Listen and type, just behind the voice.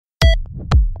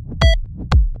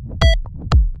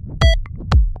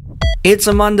It's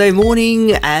a Monday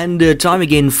morning and time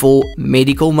again for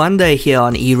Medical Monday here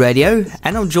on eRadio,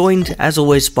 and I'm joined as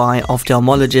always by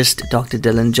ophthalmologist Dr.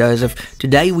 Dylan Joseph.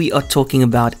 Today we are talking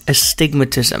about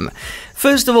astigmatism.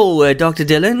 First of all, Dr.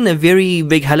 Dylan, a very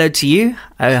big hello to you.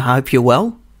 I hope you're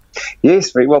well. Yes,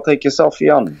 very well. Take yourself,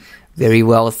 Jan. Very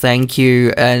well, thank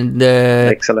you. And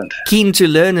excellent. Keen to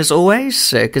learn as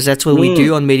always, because that's what we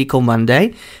do on Medical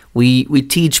Monday. We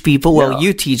teach people. Well,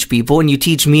 you teach people, and you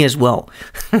teach me as well.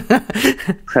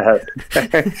 Well,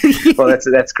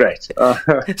 that's great.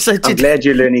 I'm glad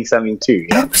you're learning something too.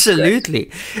 Yeah, absolutely.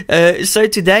 So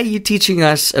today you're teaching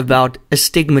us about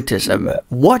astigmatism.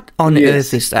 What on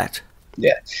earth is that?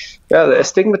 Yeah,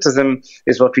 astigmatism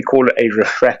is what we call a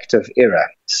refractive error.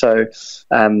 So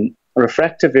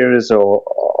refractive errors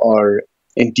are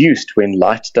induced when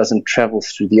light doesn't travel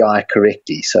through the eye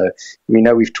correctly. So we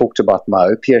know we've talked about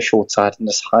myopia,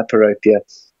 short-sightedness, hyperopia,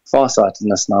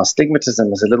 farsightedness. Now,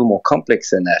 astigmatism is a little more complex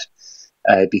than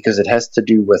that because it has to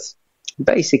do with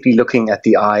basically looking at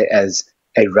the eye as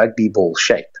a rugby ball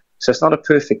shape. So it's not a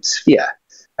perfect sphere.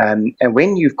 And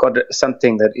when you've got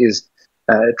something that is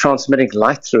transmitting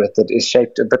light through it that is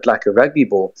shaped a bit like a rugby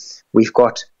ball, we've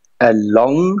got a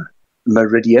long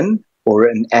meridian or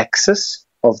an axis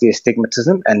of the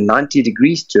astigmatism, and 90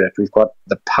 degrees to it, we've got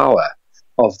the power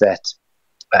of that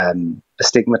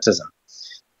astigmatism.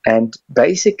 And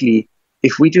basically,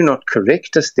 if we do not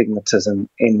correct astigmatism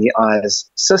in the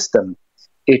eye's system,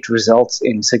 it results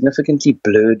in significantly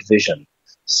blurred vision.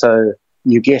 So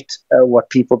you get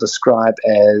what people describe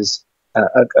as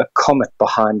a comet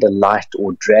behind a light,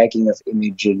 or dragging of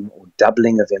imaging, or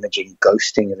doubling of imaging,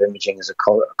 ghosting of imaging is a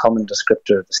common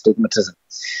descriptor of astigmatism.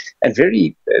 And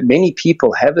very many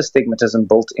people have astigmatism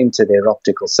built into their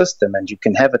optical system, and you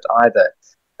can have it either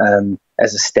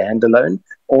as a standalone,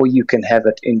 or you can have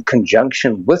it in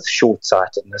conjunction with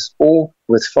short-sightedness or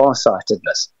with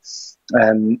farsightedness.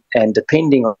 And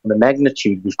depending on the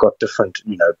magnitude, we've got different,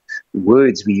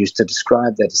 words we use to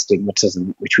describe that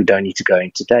astigmatism, which we don't need to go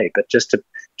into today. But just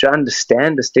to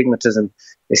understand astigmatism,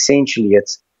 essentially,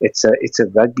 it's a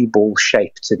rugby ball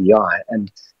shape to the eye,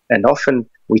 and often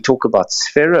we talk about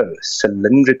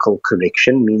spherocylindrical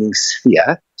correction, meaning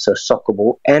sphere, so soccer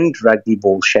ball and rugby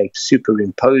ball shape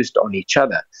superimposed on each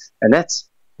other, and that's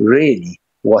really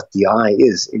what the eye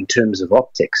is in terms of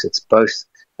optics. It's both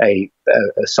a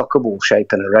soccer ball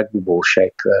shape and a rugby ball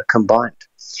shape combined.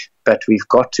 But we've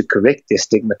got to correct the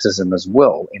astigmatism as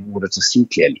well in order to see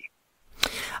clearly.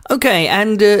 Okay,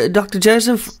 and Dr.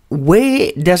 Joseph,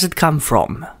 where does it come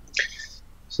from?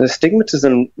 So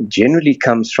astigmatism generally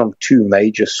comes from two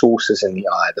major sources in the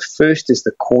eye. The first is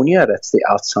the cornea, that's the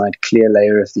outside clear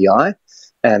layer of the eye.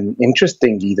 And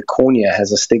interestingly, the cornea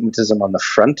has astigmatism on the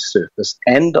front surface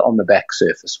and on the back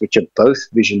surface, which are both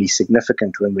visually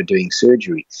significant when we're doing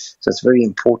surgery. So it's very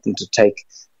important to take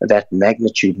that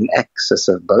magnitude and axis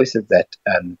of both of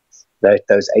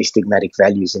those astigmatic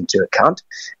values into account.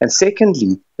 And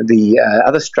secondly, the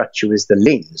other structure is the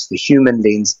lens, the human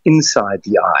lens inside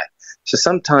the eye. So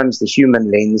sometimes the human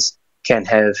lens can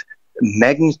have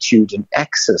magnitude and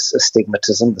axis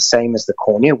astigmatism, the same as the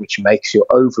cornea, which makes your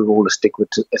overall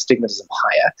astigmatism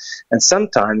higher. And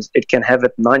sometimes it can have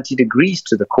it 90 degrees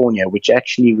to the cornea, which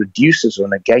actually reduces or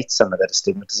negates some of that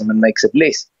astigmatism and makes it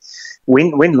less.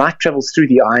 When light travels through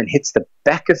the eye and hits the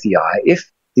back of the eye,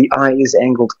 if the eye is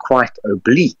angled quite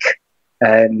oblique,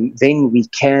 then we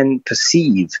can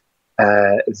perceive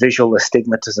visual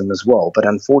astigmatism as well. But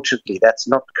unfortunately, that's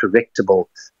not correctable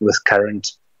with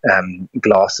current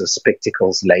glasses,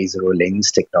 spectacles, laser or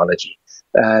lens technology.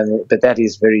 But that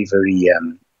is very, very,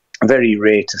 very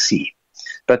rare to see.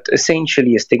 But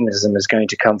essentially, astigmatism is going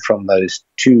to come from those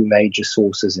two major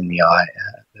sources in the eye,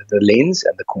 the lens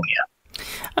and the cornea.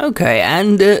 Okay,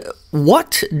 and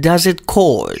what does it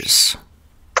cause?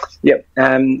 Yeah,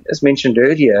 as mentioned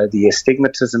earlier, the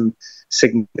astigmatism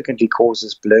significantly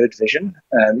causes blurred vision.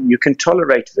 You can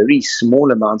tolerate very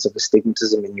small amounts of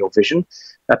astigmatism in your vision,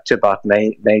 up to about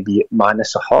maybe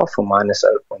 -0.5 or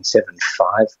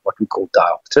 -0.75, what we call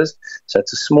diopters. So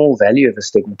it's a small value of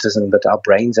astigmatism that our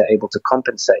brains are able to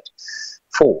compensate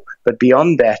for. But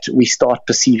beyond that, we start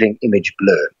perceiving image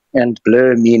blur. And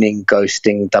blur meaning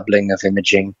ghosting, doubling of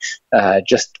imaging,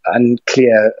 just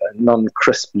unclear,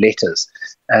 non-crisp letters.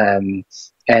 And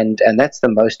that's the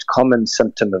most common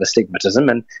symptom of astigmatism.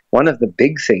 And one of the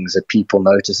big things that people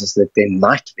notice is that their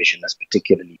night vision is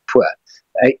particularly poor.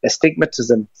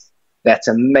 Astigmatism, that's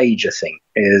a major thing,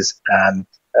 is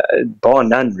bar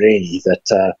none really,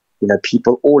 that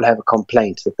people all have a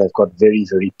complaint that they've got very,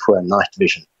 very poor night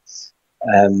vision.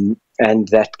 And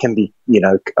that can be,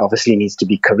 obviously needs to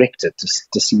be corrected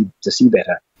to see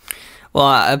better.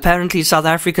 Well, apparently South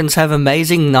Africans have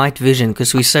amazing night vision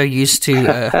because we're so used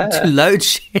to load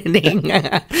shedding.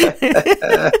 There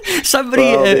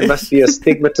must be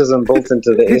astigmatism built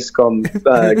into the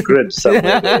Eskom grid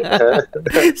somewhere.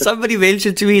 Somebody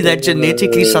mentioned to me that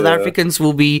genetically South Africans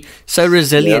will be so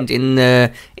resilient in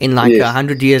like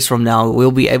 100 years from now.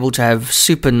 We'll be able to have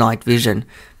super night vision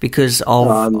because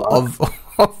of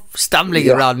stumbling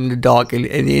around in the dark. In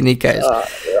any case.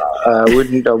 I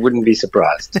wouldn't be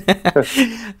surprised.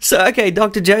 So, okay,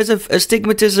 Dr. Joseph,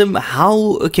 astigmatism,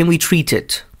 how can we treat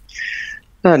it?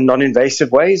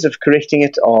 Non-invasive ways of correcting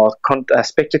it are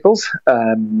spectacles.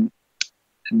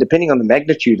 Depending on the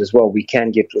magnitude as well, we can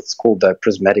get what's called a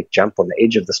prismatic jump on the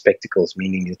edge of the spectacles,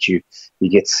 meaning that you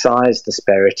get size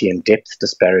disparity and depth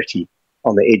disparity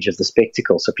on the edge of the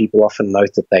spectacle. So people often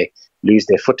note that they lose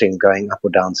their footing going up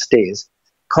or down stairs.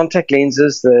 Contact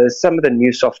lenses, some of the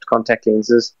new soft contact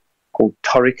lenses called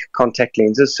toric contact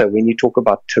lenses. So when you talk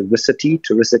about toricity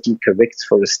corrects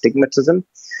for astigmatism.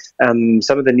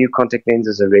 Some of the new contact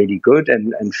lenses are really good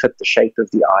and fit the shape of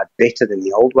the eye better than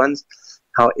the old ones.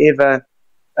 However,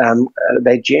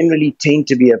 they generally tend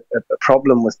to be a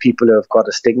problem with people who have got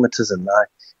astigmatism.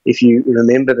 If you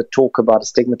remember the talk about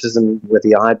astigmatism with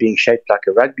the eye being shaped like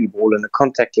a rugby ball, and the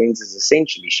contact lens is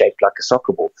essentially shaped like a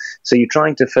soccer ball. So you're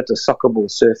trying to fit a soccer ball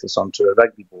surface onto a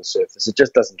rugby ball surface. It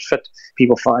just doesn't fit.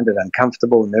 People find it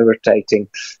uncomfortable and irritating.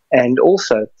 And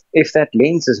also, if that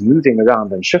lens is moving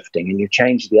around and shifting and you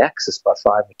change the axis by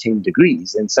 5 or 10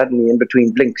 degrees, then suddenly in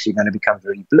between blinks, you're going to become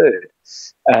very blurred.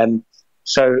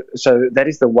 So that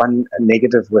is the one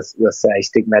negative with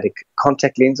astigmatic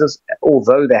contact lenses,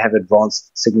 although they have advanced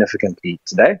significantly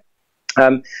today.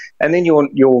 And then you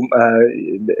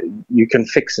can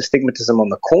fix astigmatism on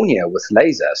the cornea with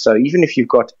laser. So even if you're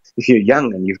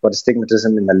young and you've got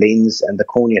astigmatism in the lens and the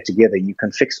cornea together, you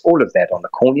can fix all of that on the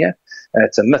cornea.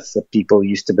 It's a myth that people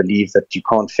used to believe that you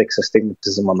can't fix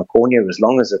astigmatism on the cornea as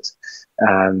long as it's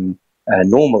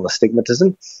normal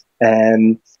astigmatism.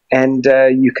 And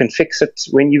you can fix it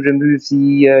when you remove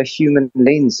the human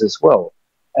lens as well.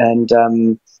 And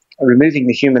removing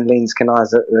the human lens can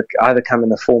either come in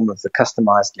the form of the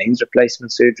customized lens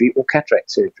replacement surgery or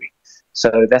cataract surgery.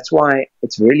 So that's why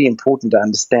it's really important to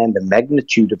understand the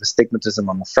magnitude of astigmatism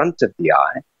on the front of the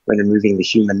eye when removing the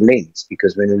human lens,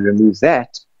 because when we remove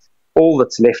that, all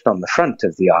that's left on the front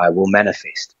of the eye will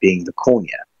manifest, being the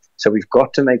cornea. So we've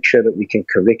got to make sure that we can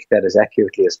correct that as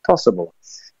accurately as possible.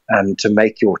 To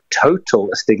make your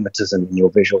total astigmatism in your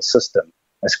visual system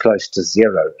as close to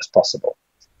zero as possible.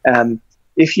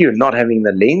 If you're not having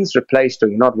the lens replaced, or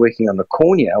you're not working on the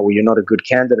cornea, or you're not a good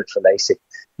candidate for LASIK,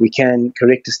 we can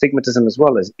correct astigmatism as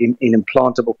well as in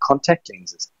implantable contact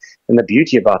lenses. And the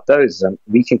beauty about those is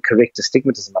we can correct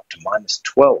astigmatism up to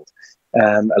 -12,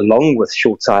 along with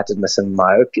short-sightedness and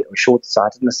myopia, or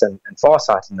short-sightedness and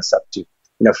far-sightedness up to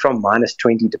from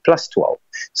 -20 to +12.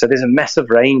 So there's a massive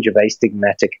range of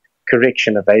astigmatic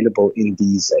correction available in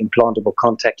these implantable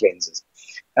contact lenses.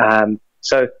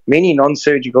 So many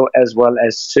non-surgical as well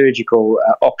as surgical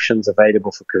options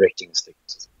available for correcting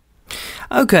astigmatism.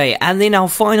 Okay, and then our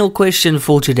final question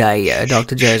for today,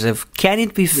 Dr. Joseph. Can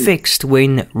it be fixed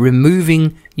when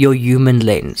removing your human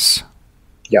lens?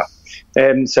 Yeah.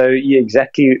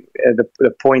 Exactly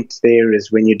the point there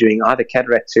is when you're doing either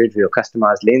cataract surgery or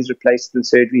customized lens replacement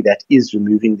surgery, that is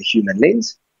removing the human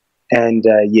lens. And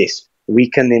yes, we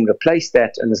can then replace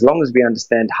that. And as long as we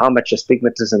understand how much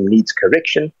astigmatism needs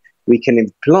correction, we can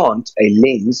implant a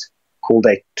lens called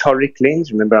a toric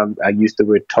lens. Remember, I used the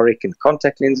word toric in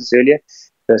contact lenses earlier.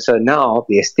 So now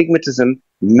the astigmatism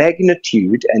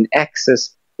magnitude and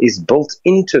axis is built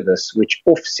into this, which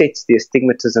offsets the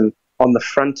astigmatism on the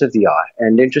front of the eye.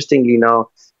 And interestingly now,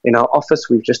 in our office,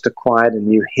 we've just acquired a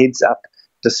new heads-up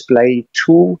display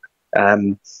tool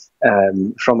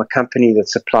from a company that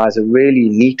supplies a really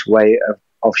neat way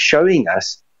of showing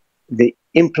us the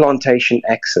implantation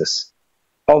axis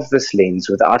of this lens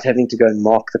without having to go and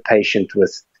mark the patient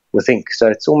with ink. So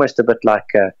it's almost a bit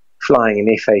like flying an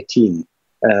F-18,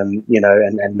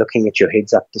 and looking at your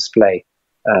heads-up display.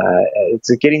 It's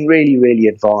getting really, really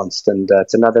advanced, and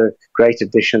it's another great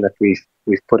addition that we've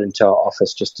put into our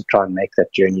office just to try and make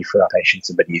that journey for our patients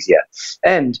a bit easier,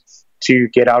 and to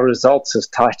get our results as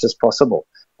tight as possible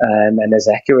and as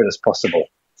accurate as possible.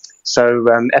 So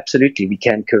absolutely, we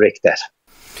can correct that.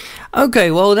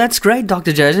 Okay, well, that's great,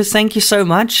 Dr. Joseph. Thank you so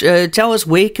much. Tell us,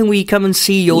 where can we come and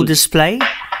see your display?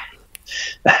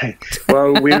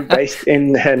 Well, we're based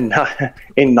in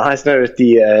Knysna at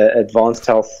the Advanced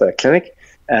Health Clinic.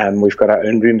 We've got our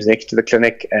own rooms next to the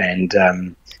clinic, and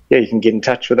you can get in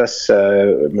touch with us.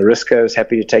 Mariska is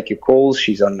happy to take your calls.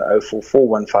 She's on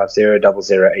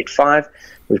 044-150-0085.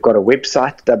 We've got a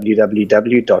website,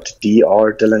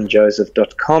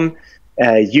 www.drdillanjoseph.com,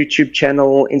 YouTube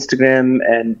channel, Instagram,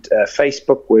 and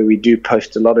Facebook, where we do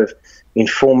post a lot of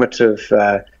informative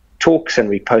talks, and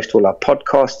we post all our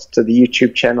podcasts to the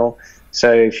YouTube channel.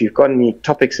 So if you've got any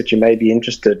topics that you may be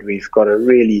interested, we've got a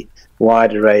really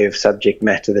wide array of subject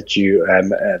matter that you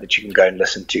can go and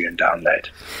listen to and download.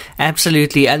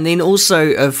 Absolutely. And then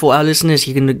also for our listeners,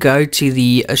 you can go to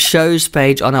the shows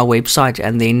page on our website,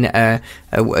 and then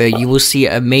you will see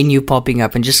a menu popping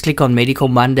up, and just click on Medical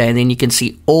Monday, and then you can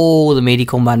see all the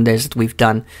Medical Mondays that we've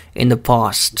done in the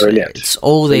past. Brilliant. It's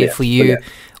all there for you. Brilliant.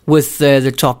 With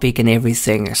the topic and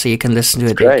everything, so you can listen to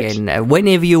it again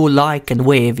whenever you like and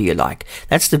wherever you like.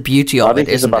 That's the beauty of it,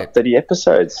 isn't it? I think there's about 30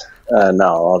 episodes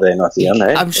now, are there not, Ian?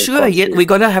 I'm sure, we're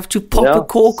going to have to pop a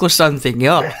cork or something,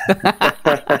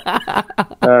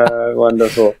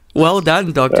 Wonderful. Well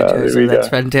done, Dr. Joseph. That's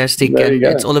fantastic. And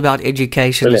it's all about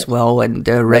education as well, and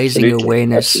raising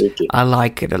awareness. Absolutely. I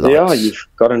like it a lot. Yeah, you've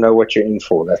got to know what you're in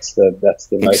for. That's the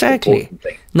most important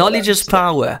thing. Knowledge is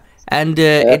power. And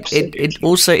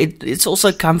it's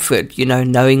also comfort,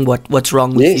 knowing what's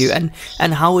wrong with you and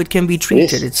how it can be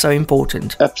treated. Yes. It's so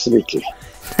important. Absolutely.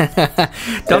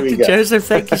 Dr. Joseph,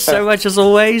 thank you so much as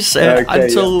always.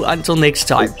 Until next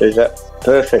time.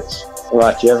 Perfect. All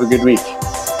right, you have a good week.